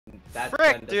That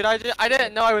Frick, dude, I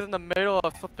didn't know I was in the middle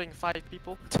of flipping 5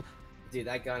 people. Dude,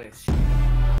 that gun is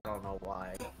I don't know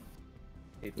why.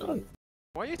 Dude, please.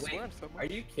 Why are you Wait, swearing so much? are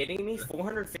you kidding me?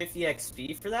 450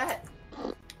 XP for that?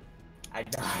 I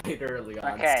died early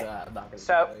on. Okay.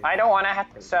 So I don't want to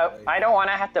have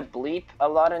to bleep a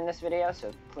lot in this video.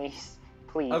 So please.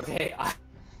 Okay. I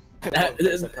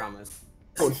promise.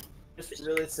 Just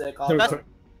really sick.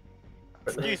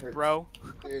 Excuse, bro.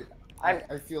 Dude,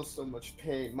 I feel so much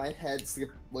pain. My head's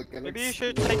like an Maybe you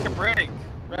should take a break.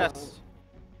 Rest.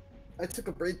 I took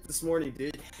a break this morning,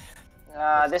 dude.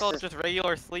 This is just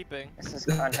regular sleeping. This is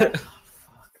content. Oh,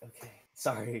 fuck. Okay.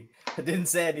 Sorry. I didn't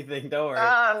say anything. Don't worry.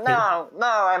 No,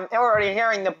 I'm already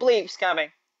hearing the bleeps coming.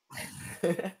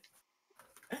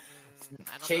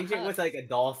 Change it with like a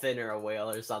dolphin or a whale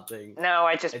or something. No,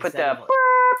 I just put the.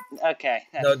 Okay.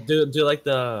 No, do like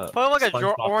the. Put like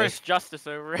a orange justice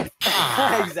over it.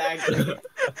 Exactly.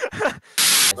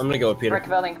 I'm gonna go with Peter.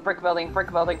 Brick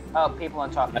building. Oh, people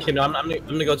on top. Actually, no, I'm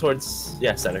gonna go towards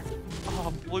center.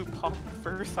 Oh, blue pump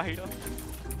first item.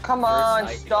 Come on,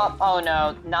 stop! Oh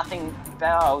no, nothing.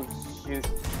 Oh shoot.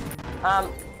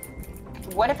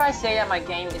 What if I say that my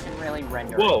game isn't really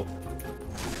rendering? Whoa.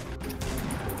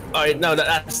 All right, no,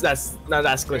 that's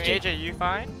glitching. Hey, AJ, you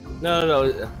fine?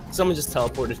 No, someone just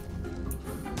teleported.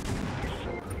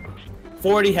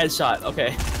 40 headshot.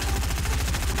 Okay.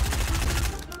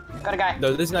 Got a guy.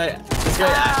 No, this guy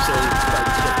actually.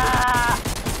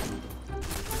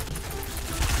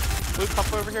 Blue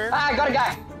pump over here. I got a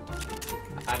guy.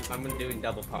 I'm doing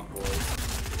double pump wars.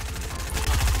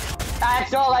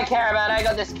 That's all I care about. I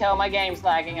got this kill. My game's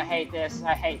lagging. I hate this.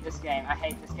 I hate this game. I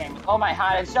hate this game with all my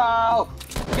heart and soul.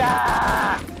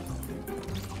 Ah!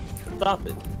 Stop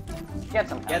it. Get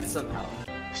some help. Get some help.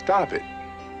 Stop it.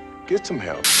 Get some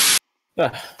help.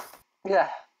 Yeah.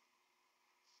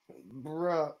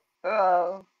 Bruh.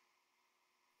 Oh.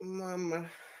 Mama.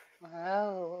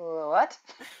 Oh. What?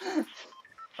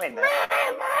 Wait a minute.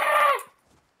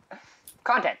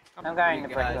 Content. I'm going to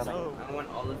brick Guys, building. I want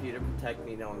all of you to protect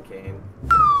me. No one came.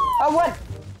 Oh, what?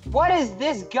 What is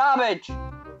this garbage?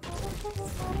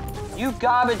 You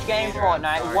garbage game,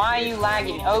 Fortnite. Why are you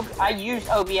lagging? I use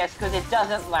OBS because it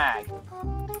doesn't lag.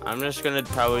 I'm just gonna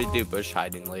probably do bush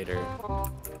hiding later.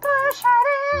 Bush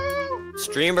hiding!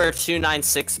 Streamer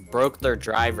 296 broke their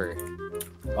driver.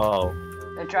 Oh.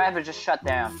 The driver just shut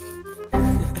down.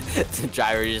 The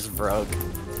driver just broke.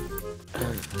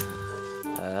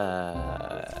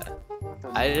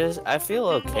 I feel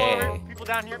okay. People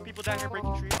down here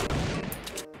breaking trees.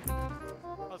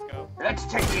 Let's go. Let's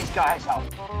take these guys out.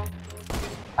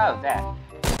 Oh, there.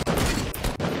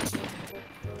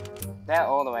 They're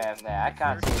all the way over there. I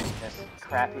can't see this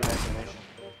crappy resolution.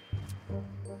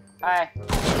 Hi.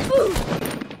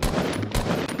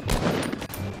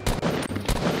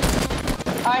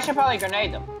 Oh, I should probably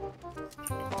grenade them.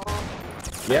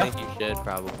 Yeah. I think you should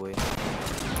probably.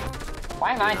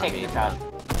 Why am I taking the shot?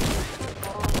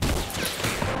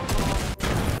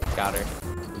 Got her.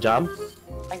 Good job.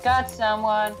 I got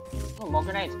someone. Ooh, more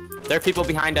grenades. There are people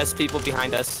behind us. People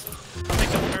behind us. Take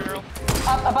the barrel.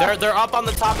 Up above. They're up on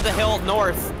the top of the hill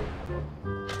north.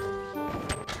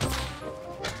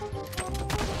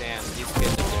 Damn, these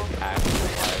kids are so packed.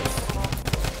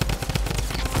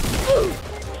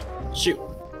 Shoot.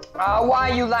 Why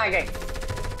are you lagging?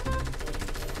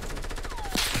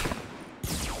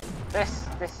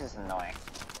 This is annoying.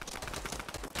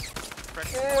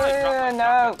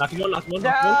 No. Knock him one.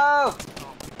 No!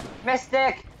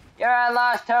 Mystic! You're our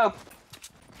last hope!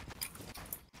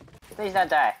 Please don't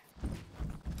die.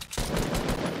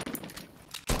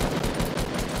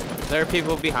 There are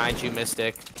people behind you,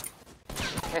 Mystic.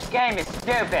 This game is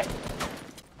stupid!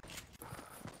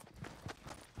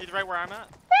 He's right where I'm at.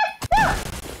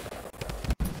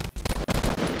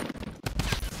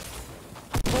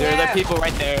 There are people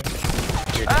right there.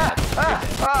 You're dead.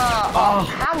 Oh,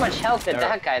 how much health did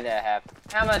that guy there have?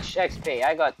 How much XP?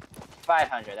 I got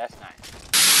 500, that's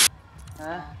nice.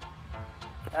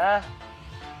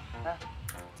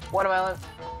 Watermelon.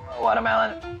 Oh,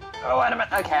 watermelon.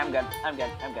 Okay, I'm good.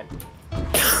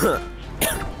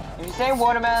 If you say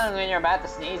watermelon when you're about to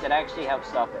sneeze, it actually helps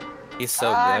stop it. He's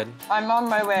so good. I'm on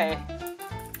my way.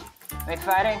 We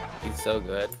fighting? He's so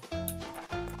good.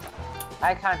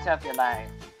 I can't tell if you're lying.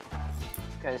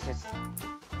 Because it's...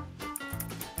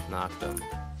 Knocked him.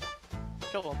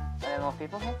 Kill him. Are there more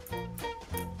people here?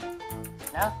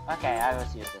 No? Okay, I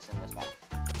was useless in this one.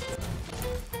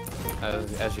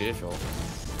 As usual.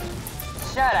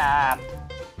 Shut up!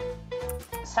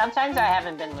 Sometimes I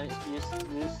haven't been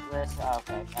useless. Oh,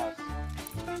 okay.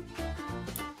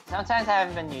 Sometimes I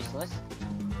haven't been useless.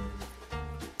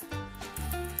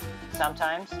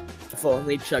 sometimes. If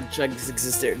only chug-chugs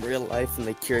existed in real life and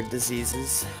they cured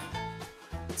diseases.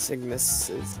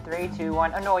 Sicknesses. 3, 2,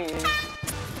 1, annoy you.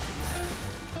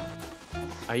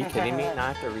 Are you kidding me? Now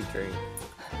I have to retrain.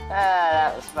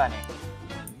 That was funny.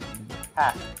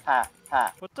 Ha, ha,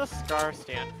 ha. What does SCAR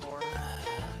stand for?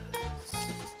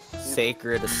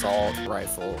 Sacred Assault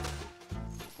Rifle.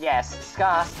 Yes,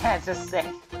 SCAR stands for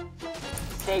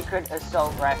Sacred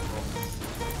Assault Rifle.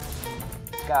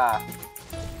 SCAR.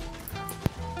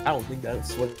 I don't think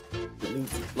that's what it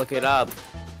means. Look it up.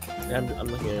 I'm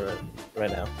looking at it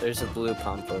right now. There's a blue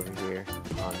pump over here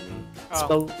on me. Oh,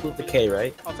 Spelled with the K,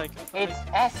 right? I'll take it. It's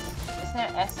S. Isn't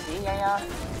it SC? Yeah.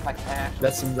 Like an actual.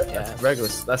 That's regular.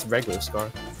 That's regular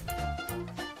Scar.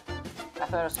 I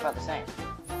thought it was about the same.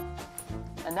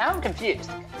 And now I'm confused.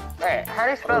 Alright, how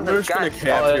do you spell I'm the just gonna gun?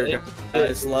 capture you. I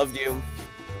just loved you.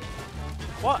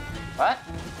 What? What?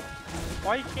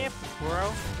 Why you can't,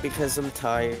 bro? Because I'm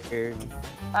tired.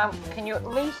 Can you at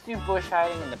least do bush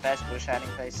hiding in the best bush hiding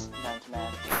place known to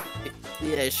man?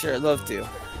 Yeah, sure, I'd love to.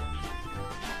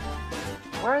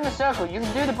 We're in the circle. You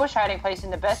can do the bush hiding place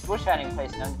in the best bush hiding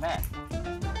place known to man.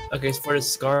 Okay, so for the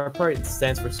SCAR part, it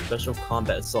stands for Special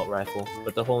Combat Assault Rifle,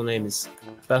 but the whole name is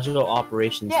Special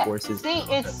Operations Yeah, Forces.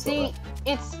 see,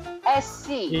 it's SC.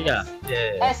 Yeah.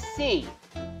 SC.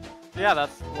 Yeah,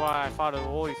 that's why I thought it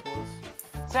always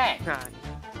was. Same. Nah.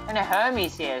 And the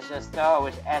Hermes here is just, oh,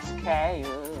 it's SK.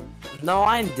 Ooh. No,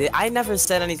 I never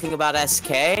said anything about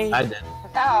SK. I did.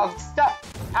 Oh, stop.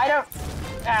 I don't.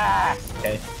 Ah.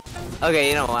 Okay. Okay,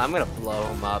 you know what? I'm gonna blow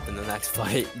him up in the next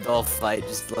fight. They'll fight.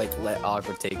 Just like let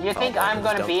Aqua take. You think combat, I'm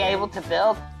gonna just be don't able to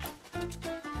build?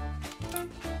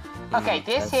 Okay,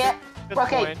 this here. Good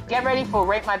Okay, point. get ready for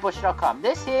ratemybush.com.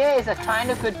 This here is a kind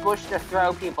of good bush to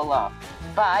throw people off,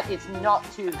 but it's not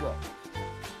too good.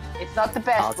 It's not the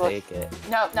best I'll bush. take it.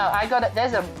 No, I got it.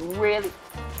 There's a really.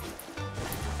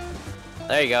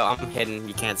 There you go. I'm hidden.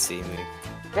 You can't see me.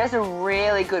 There's a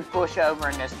really good bush over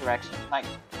in this direction. Like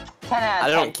 10 out I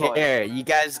of 10 don't bush care. You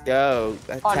guys go.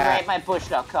 on Attack.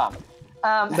 ratemybush.com.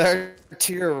 They're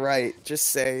to your right, just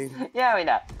saying. Yeah, we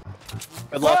know.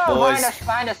 Good luck, Whoa, boys.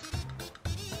 Find us.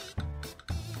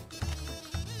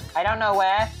 I don't know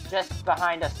where, just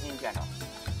behind us in general.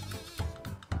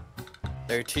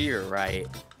 They're to your right.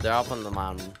 They're up on the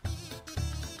mountain.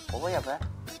 All the way up there.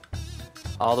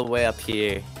 All the way up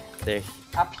here. They're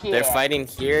Up here. They're fighting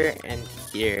here and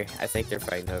here. I think they're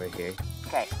fighting over here.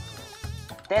 Okay.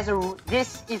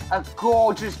 This is a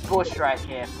gorgeous bush right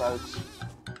here, folks.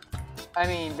 I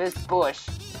mean, this bush.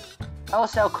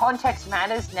 Also, context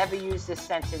matters. Never use this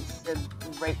sentence to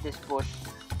rate this bush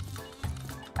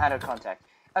out of context.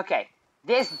 Okay.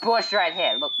 This bush right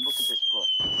here. Look at this bush.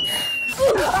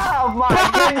 Oh my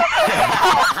goodness!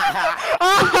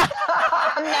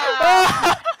 No!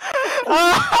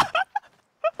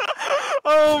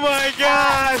 Oh my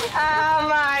god! Oh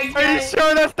my Are you goodness!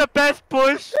 sure that's the best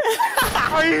bush?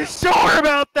 Are you sure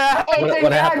about that? It's What a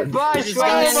good happened? bush Oh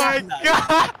when my you're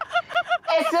god!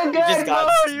 It's a just good got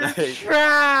Oh, you're sniped.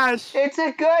 trash! It's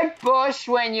a good bush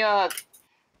when you're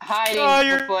hiding Oh,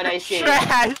 you're before they see you.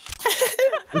 trash!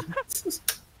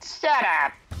 Shut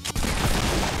up!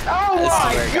 Oh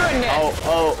my goodness!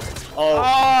 Oh. Oh,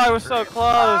 I was so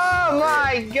close. Oh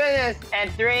my goodness! And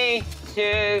 3,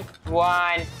 2,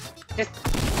 1. Just.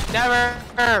 Never.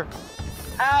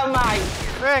 Oh my.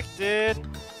 Frick, dude.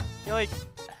 You're like.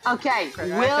 Okay.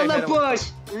 Frick, I Will actually the hit him.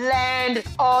 bush land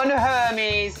on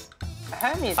Hermes?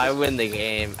 Hermes. If I win the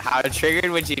game, how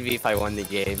triggered would you be if I won the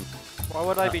game? Why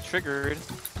would I be triggered?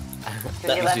 That you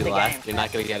means left you the left. game. You're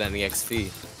not gonna get any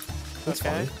XP. That's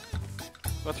Okay. fine.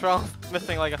 What's wrong with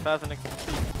missing like 1,000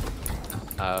 XP?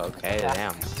 Oh, okay,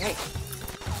 damn. Hey,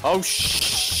 Oh,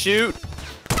 shoot!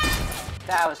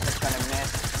 that was just gonna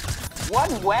miss.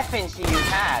 What weapons do you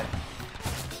have?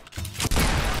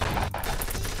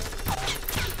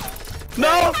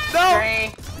 No! No!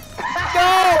 3.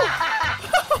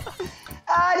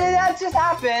 Ah, did that just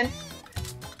happen?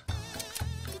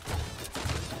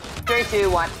 3, 2,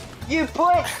 1. You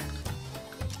put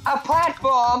a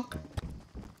platform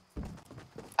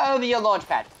over your launch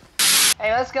pad.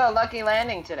 Hey, let's go lucky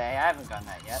landing today. I haven't done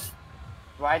that yet.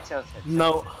 Right tilted.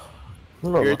 No.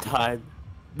 No, Your time.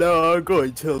 No, I'm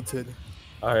going tilted.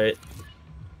 Alright.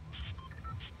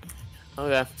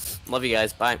 Okay. Love you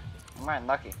guys. Bye. I'm right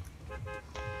lucky.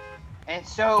 And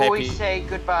so Hey, we Pete. say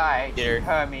goodbye Peter. to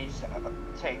Hermes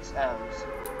takes L's.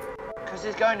 Because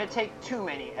it's going to take too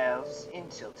many L's in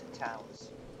Tilted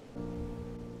Towers.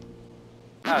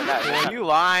 Oh, Are no. you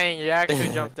lying? You actually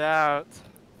jumped out.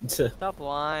 Stop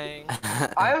lying.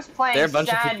 I was There are playing a bunch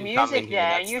of sad people music coming here,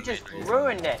 there and that's you the just main reason.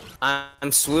 ruined it.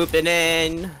 I'm swooping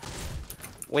in.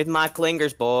 with my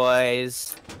clingers,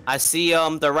 boys. I see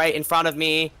them. They're right in front of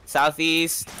me.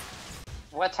 Southeast.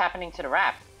 What's happening to the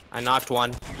rap? I knocked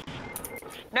one.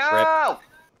 No!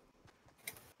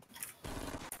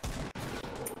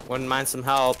 Wouldn't mind some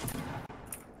help.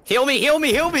 Heal me! Heal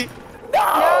me! Heal me!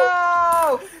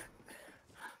 No!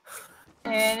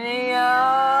 In the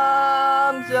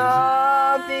arms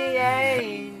of the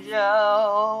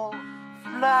angel.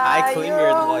 I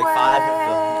clingered like 5 of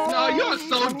them. No, you're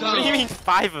so What do you mean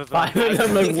 5 of them? 5 of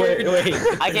them. Like, wait.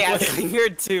 I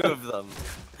clingered 2 of them.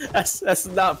 That's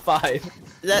not 5.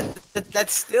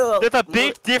 That's still. There's a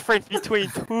big difference between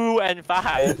 2 and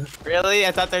 5. Really?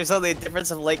 I thought there was only a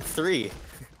difference of like 3.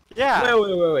 Yeah.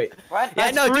 Wait. What?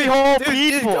 Yeah, no, 3 dude, whole dude,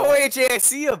 people. Go away, Jay. I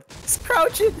see him. He's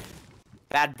crouching.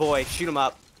 Bad boy. Shoot him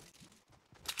up.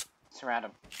 Surround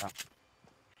him.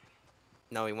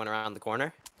 No, he went around the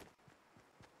corner.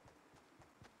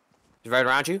 He's right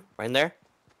around you. Right in there.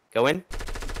 Go in.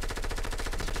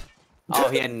 Oh,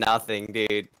 he had nothing,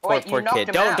 dude. Poor Wait, you knocked kid.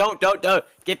 him Don't. out.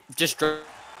 Just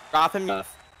drop him. Nah.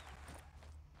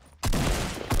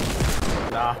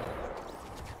 I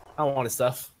don't want his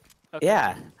stuff. Okay.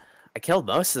 Yeah. I killed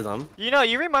most of them. You know,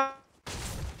 you remind.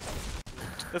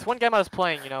 This one game I was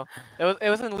playing, you know, it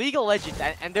was in League of Legends,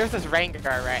 and there's this rank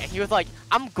guy, right? And he was like,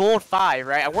 "I'm gold 5,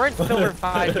 right? And we're in silver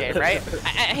 5 game, right?"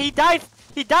 And he dives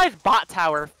bot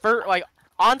tower for like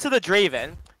onto the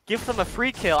Draven, gives him a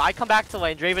free kill. I come back to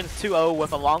lane, Draven's 2-0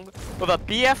 with a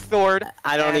BF sword.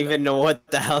 I don't even know what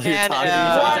the hell you're and, talking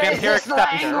about. What is Vampiric this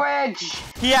Scepter. language?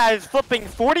 He has flipping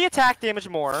 40 attack damage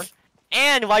more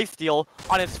and lifesteal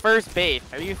on his first base.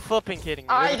 Are you flipping kidding me?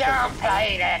 I don't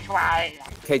play this way.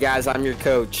 Okay, guys, I'm your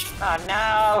coach. Oh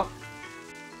no.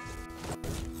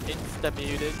 Insta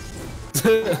muted.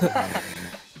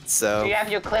 So. Do you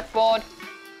have your clipboard?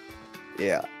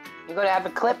 Yeah. You gotta have a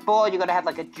clipboard. You gotta have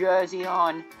like a jersey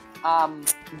on.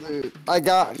 Dude, I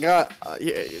got yeah,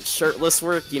 shirtless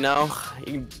work, you know. You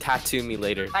can tattoo me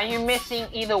later. Are you missing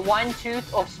either one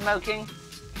tooth or smoking?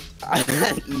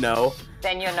 No.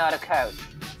 Then you're not a coach.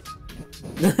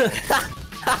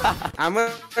 I'm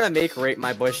gonna make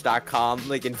ratemybush.com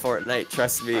like in Fortnite.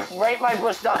 Trust me.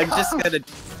 RateMyBush.com.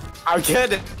 I'm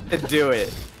gonna do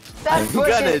it. That I'm bush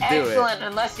gonna is do it. excellent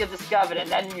unless you discovered it,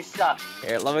 then you suck.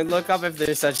 Here, let me look up if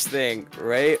there's such thing.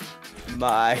 Rate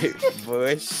my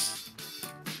bush.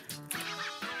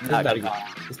 It's about to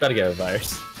get a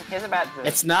virus. Here's about this.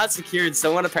 It's not secured.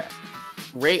 Someone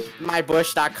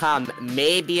ratemybush.com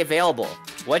may be available.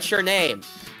 What's your name?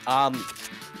 I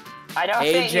don't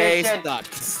think you AJ should.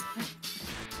 Sucks.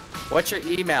 What's your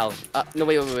email? No,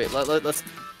 wait. Let's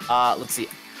see.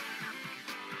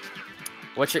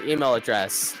 What's your email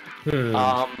address?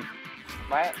 What?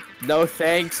 No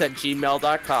thanks at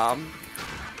gmail.com.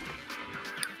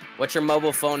 What's your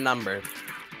mobile phone number?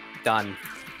 Done.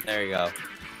 There you go.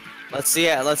 Let's see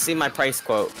it. Let's see my price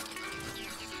quote.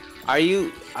 Are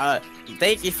you?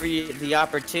 Thank you for the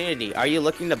opportunity. Are you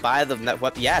looking to buy them?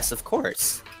 Yes, of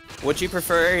course. Would you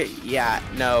prefer? Yeah.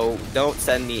 No. Don't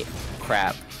send me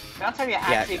crap. Don't tell me you're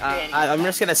actually creating. I'm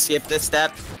just gonna skip this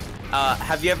step.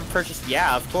 Have you ever purchased?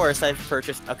 Yeah, of course I've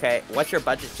purchased. Okay. What's your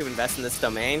budget to invest in this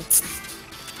domain?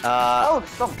 Stop.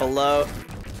 Below.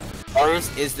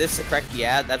 Is this the correct?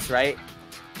 Yeah, that's right.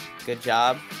 Good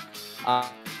job. I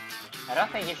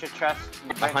don't think you should trust.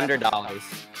 $100.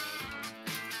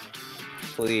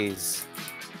 Please.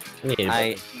 Yeah.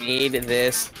 I need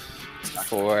this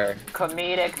for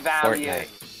Comedic value. Fortnite.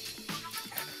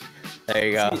 There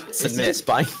you go. Submit.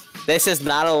 Spy. This is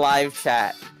not a live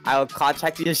chat. I will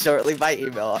contact you shortly by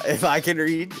email if I can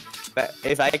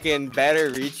better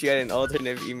reach you at an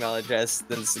alternate email address,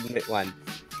 then submit one.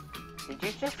 Did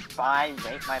you just buy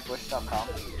RateMyBush.com?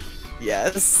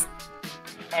 Yes.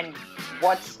 And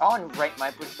what's on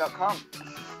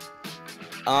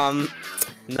RateMyBush.com?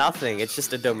 Nothing. It's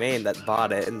just a domain that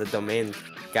bought it, and the domain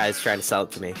guy's trying to sell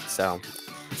it to me. So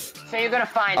you're gonna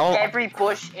find every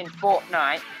bush in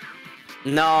Fortnite.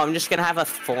 no, I'm just gonna have a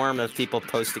form of people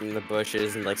posting the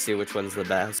bushes and like see which one's the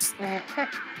best.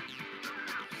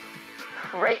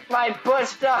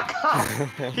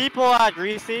 RateMyBush.com. People are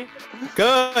greasy.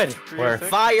 Good. Where?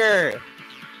 Fire.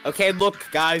 Okay, look,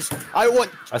 guys. I want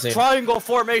I see. triangle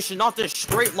formation, not this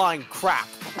straight line crap.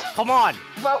 Come on.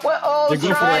 But we're all You're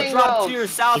good for it. Drop to triangles. your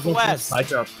southwest. I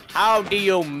drop. How do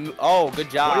you? Oh, good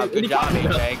job. What are Good you job, talking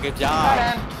about? AJ. Good Got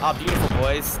job. him. Oh, beautiful,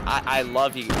 boys. I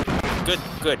love you. Good.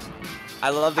 I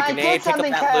love the I grenade. did Pick up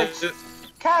something, that Coach. loot.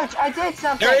 Coach, I did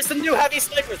something. There is some new heavy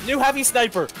snipers. New heavy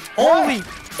sniper. Holy.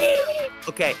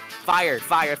 Okay, fire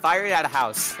it at a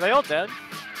house. They all dead.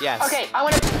 Yes. Okay, I'm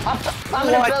gonna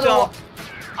What build a the- wall.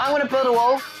 I'm gonna build a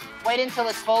wall. Wait until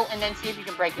it's full, and then see if you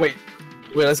can break it. Wait.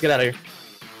 Wait, let's get out of here.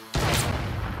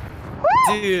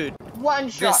 Dude, One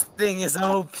this shot. thing is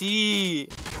OP.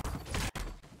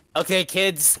 Okay,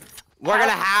 kids, we're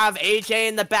gonna have AJ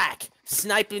in the back,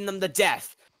 sniping them to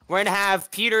death. We're gonna have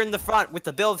Peter in the front with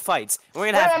the build fights. We're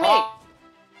gonna have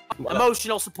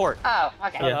emotional support. Oh,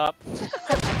 okay. Shut up.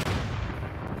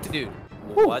 Dude,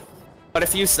 what? But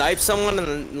if you snipe someone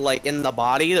and, like, in the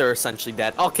body, they're essentially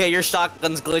dead. Okay, your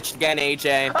shotgun's glitched again,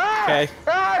 AJ. Ah! Okay.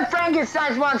 Ah,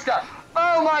 Frankenstein's monster!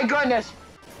 Oh my goodness!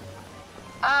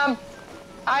 I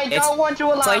don't want to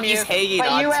alarm like you, he's hanging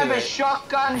but you onto have a it.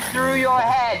 shotgun through your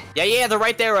head. Yeah, they're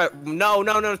right there. No,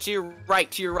 to your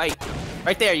right,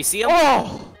 Right there, you see them?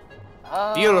 Oh!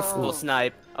 Oh. Beautiful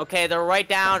snipe. Okay, they're right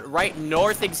down, right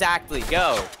north exactly.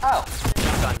 Go. Oh.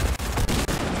 Shotgun.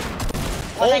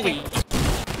 Well, Holy.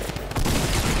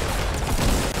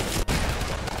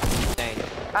 Dang.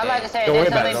 I'm about to say Don't worry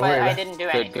there's about it, something, don't but worry I about it. didn't do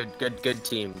anything. Good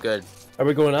team, good. Are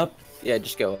we going up? Yeah,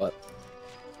 just go up.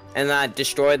 And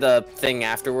destroy the thing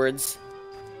afterwards.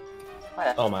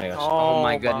 Oh my gosh. Oh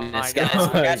my goodness, guys. Oh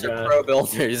You my guys are God. pro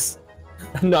builders.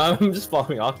 No, I'm just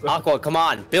following Aqua. Aqua, come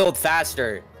on, build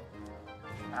faster.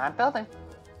 I'm building.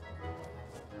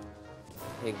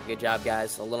 Hey, good job,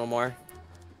 guys. A little more.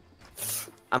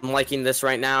 I'm liking this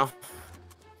right now.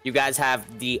 You guys have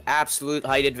the absolute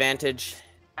height advantage.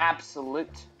 Absolute.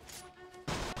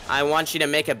 I want you to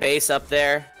make a base up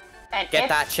there. And Get if,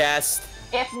 that chest.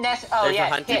 oh There's a yeah,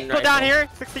 hunting hit. rifle. Go down here.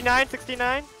 69,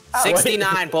 69. Oh.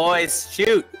 69, boys.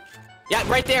 Shoot. Yeah,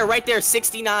 right there.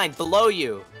 69, below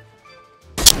you.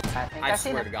 I think I I've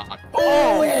seen swear it. to God.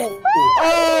 Oh!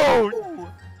 Oh!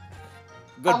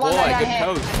 Good I want that boy, guy good hit.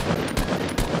 coach.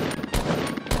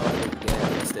 Oh,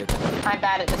 yeah, missed it. I'm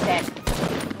bad at this game.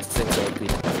 This thing's OP.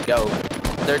 Go.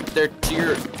 They're to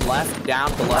your left,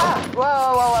 down, below. Ah!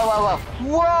 Whoa!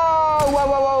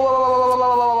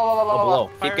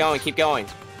 Keep going.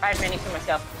 I'm running for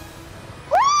myself.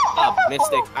 Up,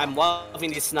 Mystic. I'm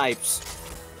loving these snipes.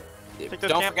 those Don't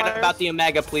forget campfires. about the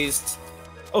Omega, please.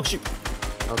 Oh shoot.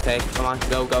 Okay, come on.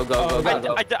 Go.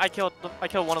 I killed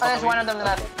one of them. There's one of them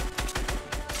left.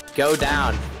 Go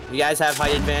down. You guys have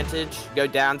height advantage. Go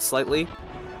down slightly.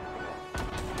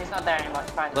 He's not there anymore.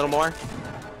 It's fine. A little more.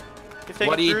 He's taking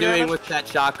What are you true doing damage. with that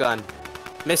shotgun?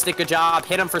 Mystic, good job.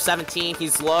 Hit him for 17.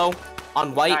 He's low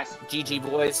on white. Nice. GG,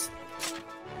 boys.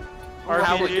 RPG.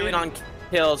 How we're doing on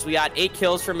kills? We got 8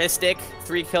 kills for Mystic,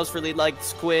 3 kills for Lead Like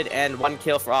Squid, and 1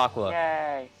 kill for Aqua.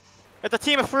 Yay. It's a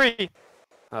team of 3.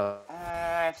 Oh. I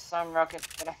have some rockets.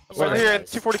 We're Where here are at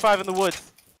they? 245 in the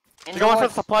woods. In You the going for the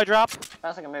woods. supply drop?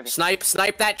 Sounds like a movie. Snipe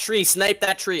that tree.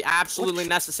 Absolutely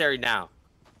necessary now.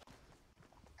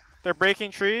 They're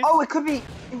breaking trees. Oh, it could be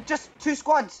just 2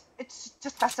 squads. It's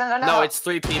just that's not enough. No, it's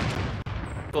 3 people.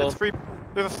 It's free.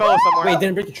 There's a fellow somewhere. Wait,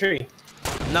 didn't break the tree.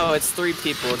 No, it's 3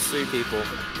 people. Shoot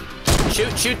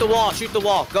the wall.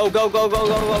 Go.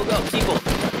 People.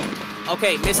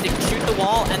 Okay, Mystic, shoot the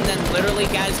wall, and then literally,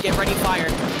 guys, get ready, fire.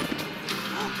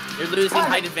 You're losing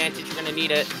height advantage. You're gonna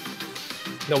need it.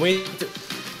 No, we need to...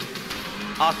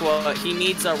 Aqua, he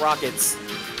needs rockets.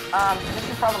 This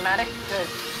is problematic because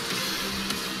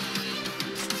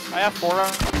I have 4.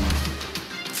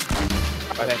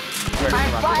 Okay.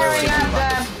 I'm firing at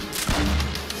them.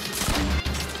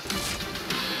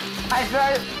 I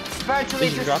virtually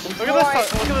Did you drop them? Look at this.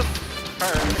 destroyed. Look at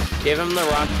this. Give him the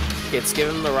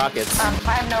rockets. I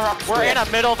have no rockets. We're in the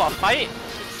middle of a fight.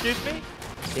 Excuse me.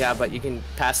 Yeah, but you can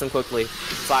pass them quickly.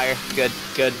 Fire. Good.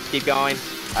 Keep going.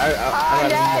 I don't yes.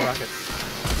 have any more rockets.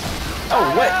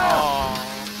 Oh, what?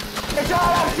 Oh. It's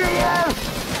all up to you.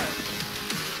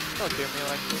 Don't do me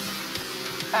like this.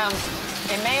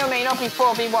 It may or may not be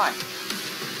 4v1.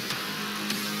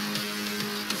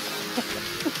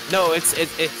 No, it's not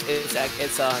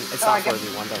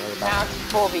 4v1. Don't worry about Now it.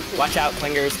 it's 4v2. Watch out,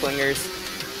 clingers.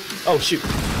 Oh shoot.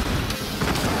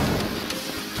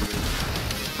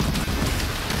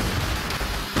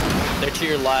 They're to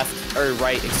your left or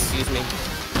right. Excuse me.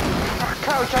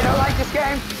 Coach, I don't like this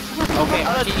game. Okay,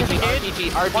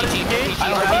 RPG. I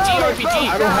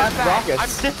don't have rockets. I'm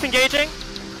disengaging.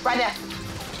 Right there.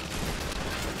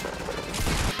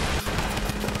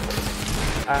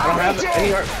 I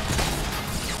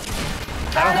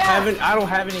don't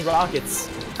have any rockets.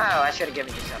 Oh, I should have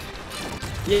given you some.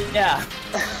 Yeah.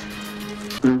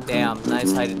 Damn,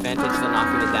 nice height advantage for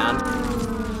knocking it down.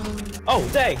 Oh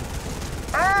dang.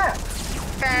 Ah!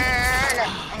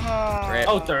 Rip.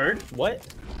 Oh third. What?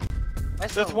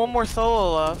 There's one more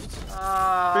solo left.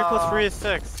 3 plus 3 is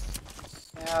 6.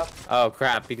 Yep. Oh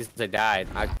crap, because I died.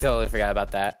 I totally forgot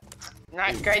about that.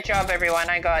 Nice, great job, everyone.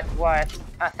 I got, what,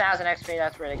 1,000 XP.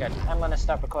 That's really good. I'm gonna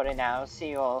stop recording now. See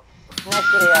you all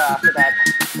Next video after that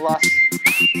loss.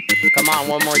 Come on,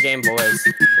 one more game, boys.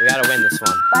 We gotta win this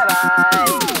one. Bye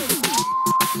bye.